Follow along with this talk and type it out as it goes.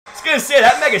was gonna say,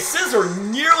 that Mega Scizor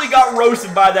nearly got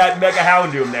roasted by that Mega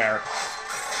Houndoom there.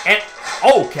 And,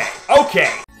 okay.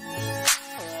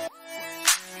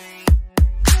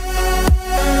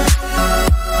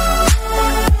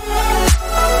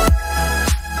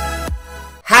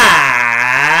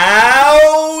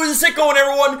 How's it going,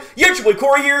 everyone? Your boy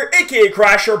Corey here, aka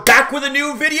Crasher, back with a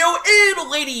new video. And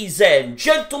ladies and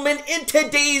gentlemen, in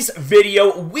today's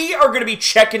video, we are going to be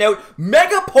checking out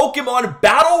Mega Pokemon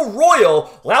Battle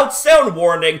Royale, loud sound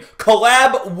warning,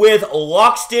 collab with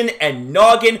Loxton and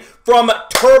Noggin from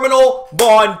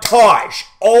TerminalMontage.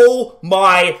 Oh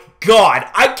my God,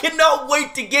 I cannot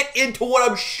wait to get into what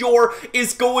I'm sure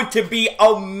is going to be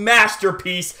a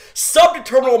masterpiece. Sub to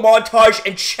TerminalMontage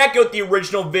and check out the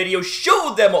original video.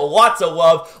 Show them lots of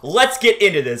love. Let's get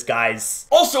into this, guys.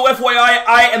 Also, FYI,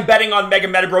 I am betting on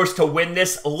MEGA-METAGROSS to win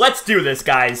this. Let's do this,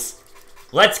 guys.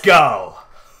 Let's go.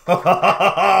 Mega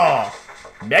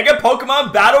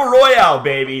Pokemon Battle Royale,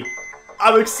 baby.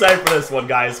 I'm excited for this one,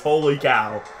 guys. Holy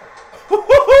cow.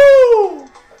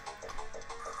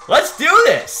 Let's do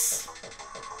this!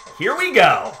 Here we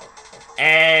go.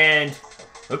 And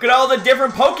look at all the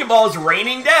different Pokeballs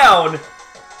raining down.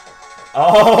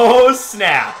 Oh,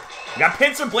 snap. We got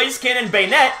Pinsir, Blaziken, and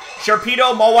Bayonet,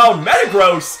 Sharpedo, Mawile, and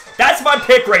Metagross. That's my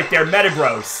pick right there,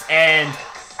 Metagross. And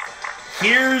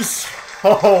here's...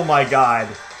 oh my God.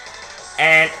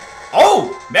 And...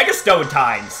 oh! Mega Stone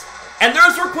times. And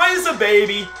there's Rayquaza,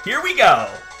 baby. Here we go.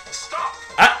 Stop!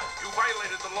 You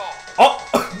violated the law. Oh,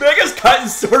 Mega's cutting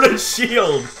Sword and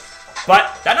Shield.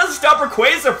 But that doesn't stop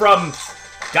Rayquaza from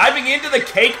diving into the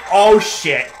cake. Oh,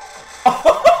 shit.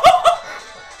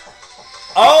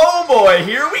 Oh, boy.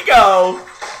 Here we go.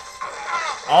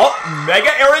 Oh, Mega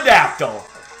Aerodactyl.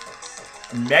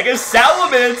 Mega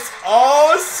Salamence.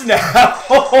 Oh, snap.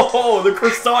 Oh, the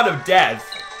Croissant of Death.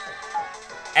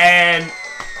 And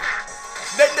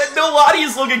the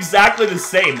Lotties look exactly the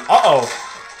same. Uh-oh.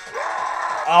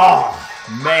 Oh,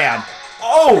 man.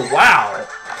 Oh, wow.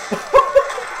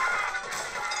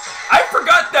 I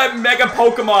forgot that Mega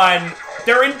Pokemon,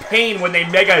 they're in pain when they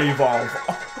Mega Evolve.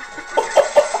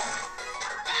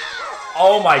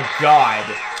 Oh my God.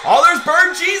 Oh, there's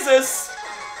Bird Jesus.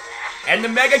 And the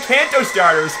Mega Kanto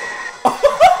starters.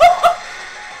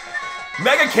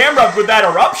 Mega Camera with that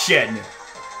eruption.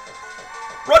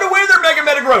 Run away there,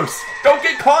 MEGA-METAGROSS. Don't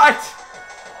get caught.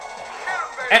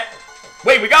 And,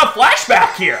 wait, we got a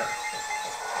flashback here.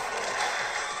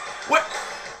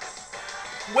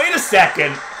 Wait a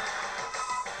second.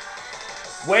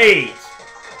 Wait.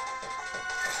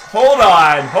 Hold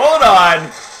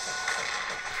on.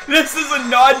 This is a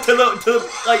nod to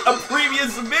like a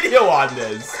previous video on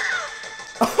this.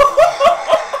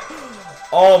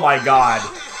 Oh my God.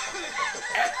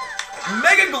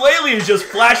 Mega Glalie is just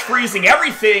flash freezing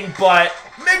everything, but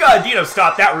Mega Adino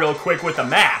stopped that real quick with a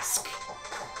mask.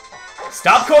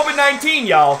 Stop COVID-19,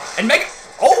 y'all. And Mega...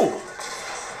 oh!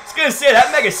 I was gonna say,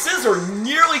 that Mega Scizor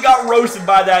nearly got roasted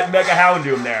by that Mega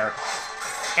Houndoom there.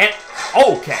 And...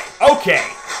 okay.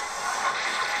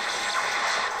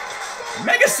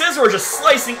 Mega Scizor just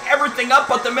slicing everything up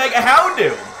but the Mega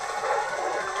Houndoom.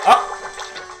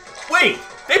 Wait,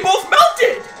 they both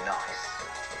melted!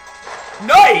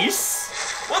 Nice!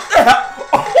 What the hell?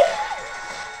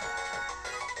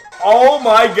 Oh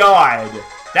my God.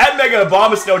 That Mega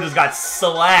Abomasnow just got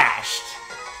slashed.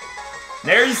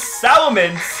 There's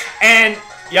Salamence, and,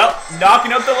 yep,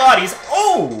 knocking out the Lotties.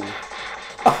 Oh!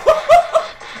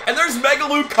 And there's Mega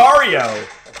Lucario.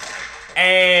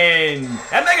 And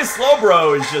that Mega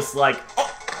Slowbro is just like, oh!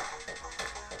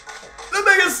 The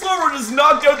Mega Slowbro just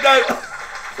knocked out that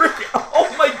freaking, oh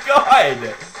my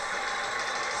God!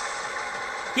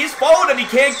 He's fallen and he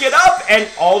can't get up, and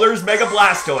oh, there's Mega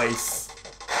Blastoise.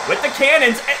 With the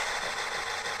cannons, and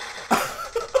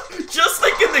just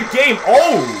like in the game,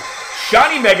 oh!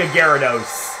 Shiny Mega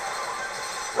Gyarados.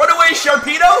 Run away,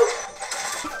 Sharpedo!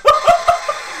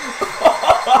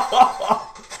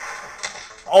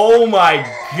 Oh my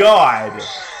God.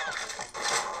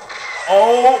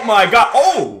 Oh my God.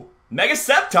 Oh! Mega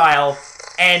Sceptile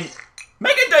and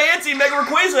Mega Diancie and Mega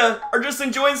Rayquaza are just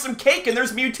enjoying some cake, and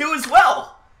there's Mewtwo as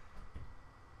well.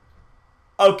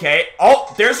 Okay.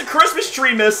 Oh, there's a Christmas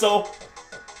tree missile.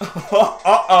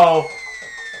 Uh-oh.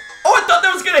 Oh, I thought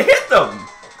that was gonna hit them.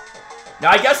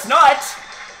 Now, I guess not.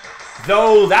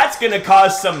 Though, that's gonna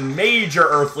cause some major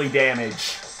earthly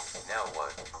damage. Now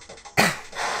what?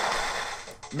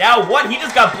 Now what? He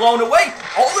just got blown away.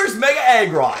 Oh, there's Mega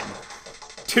Aggron.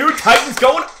 Two Titans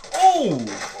going. Oh.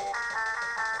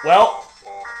 Well.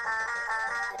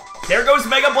 There goes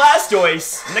Mega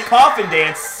Blastoise in the coffin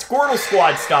dance, Squirtle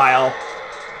Squad style.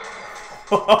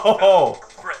 Oh.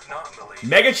 Fret not, Millie.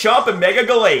 Mega Chomp and Mega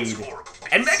Gallade.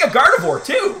 And Mega Gardevoir,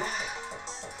 too.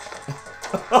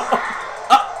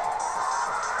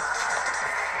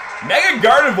 Mega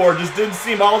Gardevoir just didn't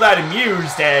seem all that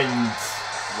amused, and...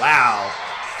 wow.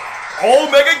 Oh,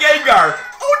 Mega Gengar!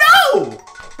 Oh, no!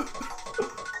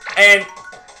 And...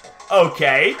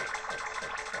 okay.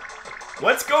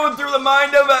 What's going through the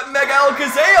mind of Mega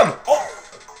Alakazam? Oh!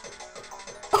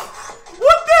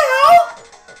 What the hell?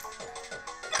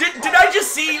 Did I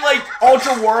just see, like,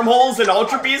 Ultra Wormholes and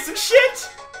Ultra Beasts and shit?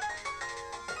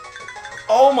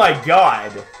 Oh my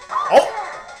god. Oh!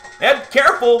 And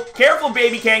careful! Careful,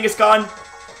 baby Kangaskhan!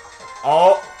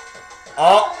 Oh.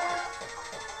 Oh.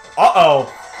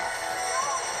 Uh-oh.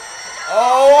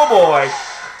 Oh boy.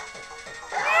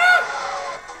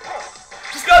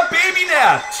 Just got baby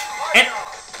napped! And,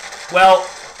 well,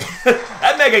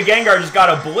 that Mega Gengar just got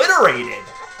obliterated.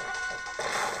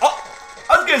 Oh,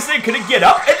 I was gonna say, could it get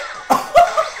up? And,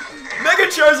 Mega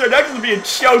Charizard X is being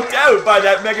choked out by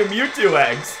that Mega Mewtwo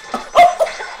eggs.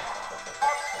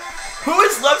 Who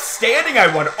is left standing, I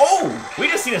wonder? Oh, we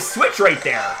just seen a switch right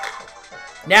there.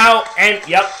 Now, and,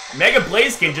 yep, Mega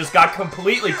Blaziken just got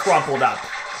completely crumpled up.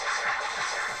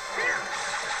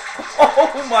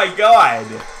 Oh my god.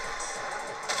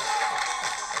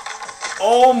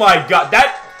 Oh my god,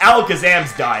 that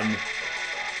Alakazam's done.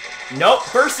 Nope,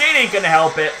 first aid ain't gonna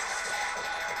help it.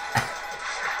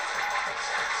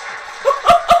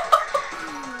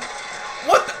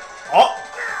 What the? Oh.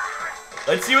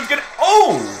 Let's see what's gonna...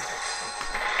 oh!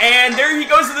 And there he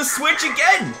goes to the switch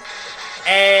again.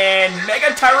 And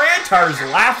Mega Tyrantar's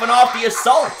laughing off the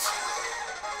assault.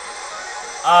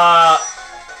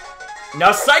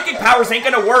 Now Psychic Powers ain't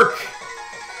gonna work.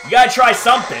 You gotta try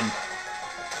something.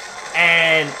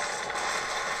 And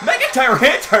Mega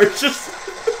Tyrantar just...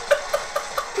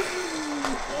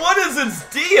 what is its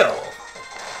deal?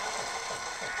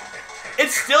 It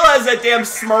still has that damn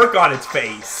smirk on its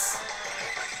face.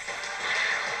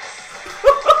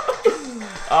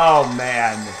 Oh,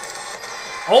 man.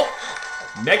 Oh,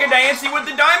 Mega Diancie with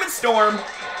the Diamond Storm.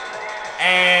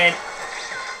 And...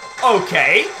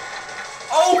 okay.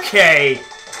 Okay.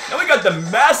 Now we got the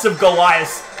massive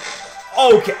Goliath.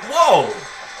 Okay, whoa.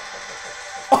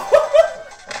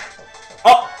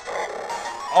 Oh.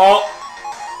 Oh.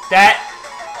 That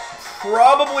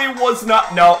probably was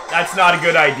not... no, that's not a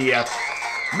good idea.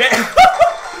 Mega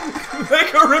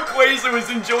Rayquaza was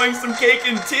enjoying some cake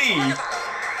and tea.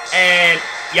 And,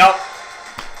 yep.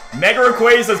 Mega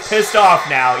Rayquaza's pissed off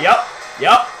now. Yep.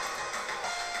 Yep.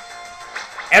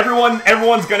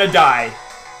 Everyone's gonna die.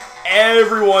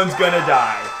 Everyone's gonna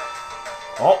die.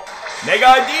 Oh, Mega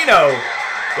Adino.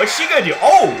 What's she gonna do?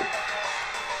 Oh!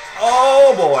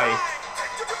 Oh boy.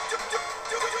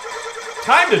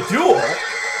 Time to duel?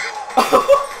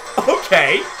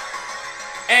 Okay.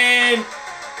 And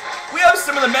we have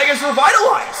some of the Megas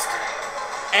revitalized.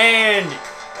 And...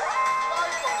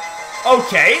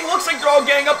 okay, looks like they're all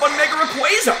gang up on Mega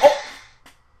Rayquaza. Oh!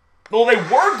 Well, they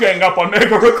were gang up on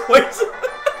Mega Rayquaza.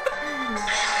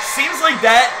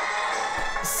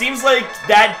 Seems like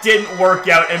that didn't work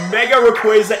out, and Mega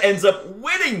Rayquaza ends up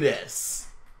winning this.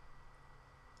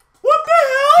 What the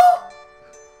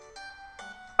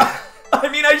hell? I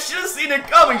mean, I should have seen it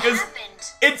coming, because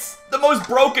it's the most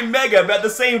broken Mega, but at the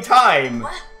same time.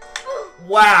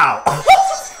 Wow.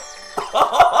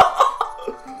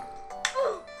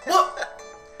 What?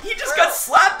 He just got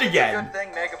slapped again. Good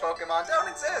thing Mega Pokemon don't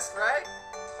exist, right?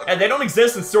 And they don't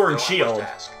exist in Sword and Shield.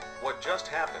 What just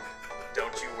happened?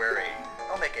 Don't you worry.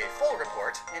 I'll make a full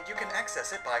report, and you can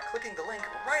access it by clicking the link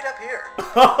right up here.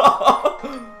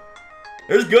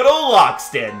 There's good old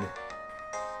Lockston.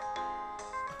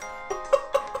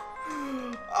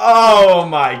 Oh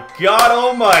my god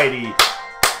almighty.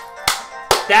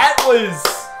 That was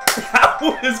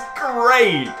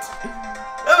great.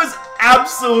 That was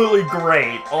absolutely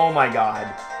great. Oh my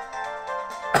god.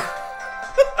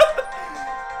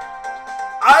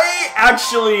 I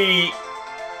actually,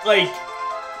 like,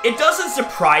 it doesn't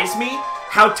surprise me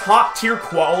how top tier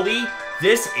quality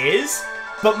this is,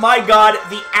 but my god,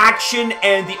 the action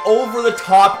and the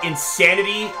over-the-top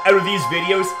insanity out of these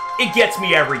videos, it gets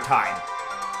me every time.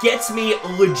 Gets me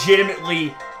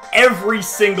legitimately every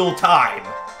single time.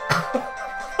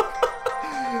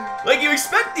 Like, you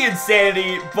expect the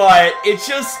insanity, but it's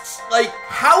just, like,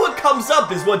 how it comes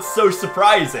up is what's so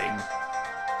surprising.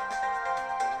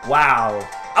 Wow.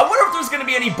 I wonder if there's gonna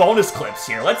be any bonus clips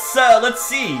here. Let's see.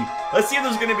 Let's see if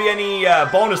there's gonna be any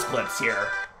bonus clips here.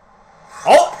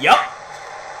 Oh, yep.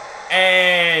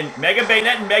 And Mega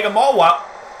Bayonet and Mega Mawile.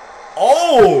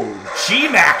 Oh,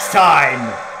 G-Max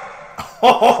time.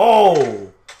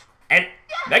 Oh, and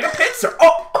Mega Pinsir.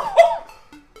 Oh,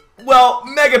 well,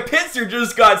 Mega Pincer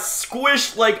just got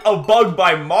squished like a bug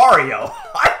by Mario.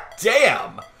 Hot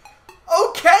damn.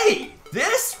 Okay,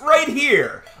 this right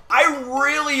here. I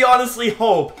really honestly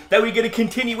hope that we get a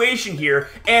continuation here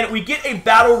and we get a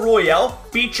Battle Royale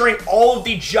featuring all of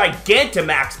the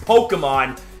Gigantamax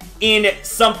Pokemon in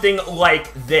something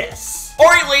like this.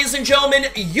 Alright, ladies and gentlemen,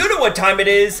 you know what time it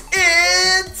is.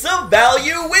 It's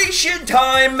evaluation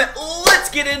time. Let's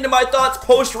get into my thoughts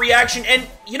post-reaction, and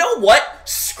you know what?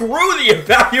 Screw the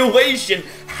evaluation.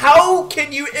 How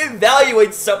can you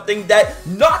evaluate something that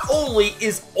not only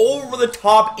is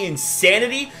over-the-top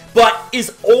insanity, but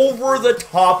is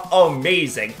over-the-top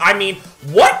amazing? I mean,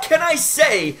 what can I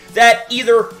say that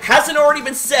either hasn't already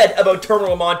been said about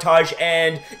TerminalMontage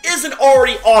and isn't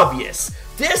already obvious?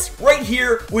 This right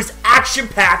here was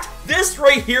action-packed. This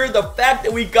right here, the fact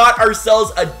that we got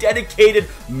ourselves a dedicated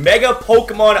Mega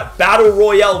Pokemon Battle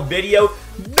Royale video,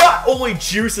 not only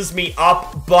juices me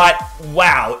up, but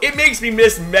wow, it makes me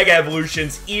miss Mega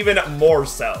Evolutions even more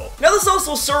so. Now this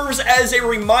also serves as a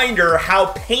reminder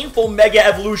how painful Mega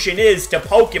Evolution is to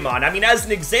Pokemon. I mean, as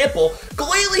an example,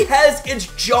 Glalie has its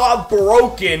jaw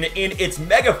broken in its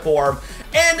Mega form,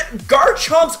 and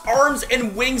Garchomp's arms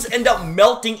and wings end up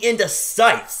melting into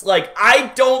scythes. Like,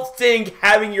 I don't think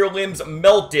having your limbs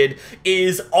melted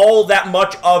is all that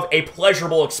much of a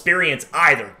pleasurable experience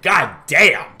either. God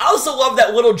damn. I also love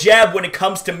that little jab when it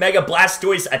comes to Mega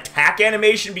Blastoise attack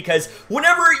animation, because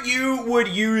whenever you would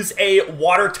use a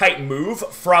water-type move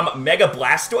from Mega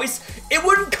Blastoise, it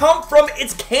wouldn't come from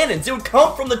its cannons, it would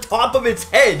come from the top of its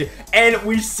head, and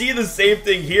we see the same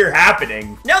thing here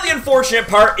happening. Now the unfortunate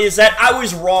part is that I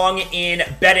was wrong in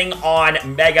betting on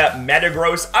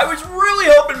MEGA-METAGROSS. I was really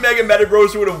hoping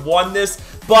MEGA-METAGROSS would have won this,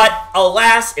 but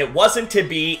alas, it wasn't to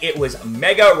be. It was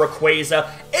Mega Rayquaza,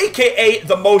 aka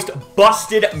the most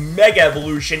busted Mega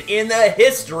Evolution in the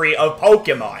history of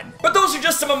Pokemon. But those are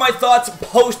just some of my thoughts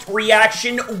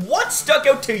post-reaction. What stuck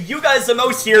out to you guys the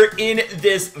most here in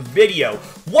this video?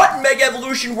 What Mega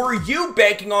Evolution were you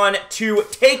banking on to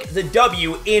take the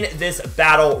W in this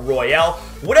Battle Royale?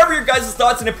 Whatever your guys'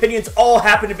 thoughts and opinions all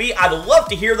happen to be, I'd love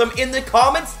to hear them in the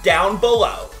comments down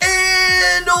below.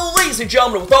 And ladies and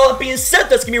gentlemen, with all that being said,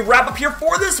 that's going to be a wrap up here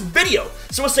for this video.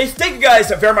 So I'll say thank you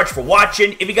guys very much for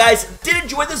watching. If you guys did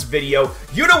enjoy this video,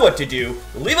 you know what to do.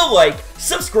 Leave a like,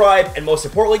 subscribe, and most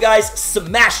importantly, guys,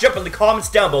 smash it up in the comments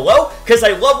down below, because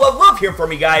I love hearing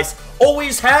from you guys.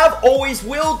 Always have, always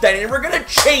will, that ain't never gonna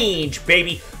change,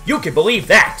 baby. You can believe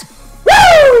that.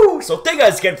 Woo! So thank you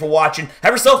guys again for watching.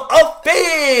 Have yourself a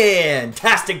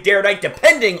fantastic day or night,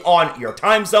 depending on your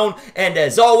time zone. And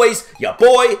as always, ya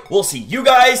boy, we'll see you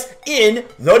guys in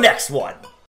the next one.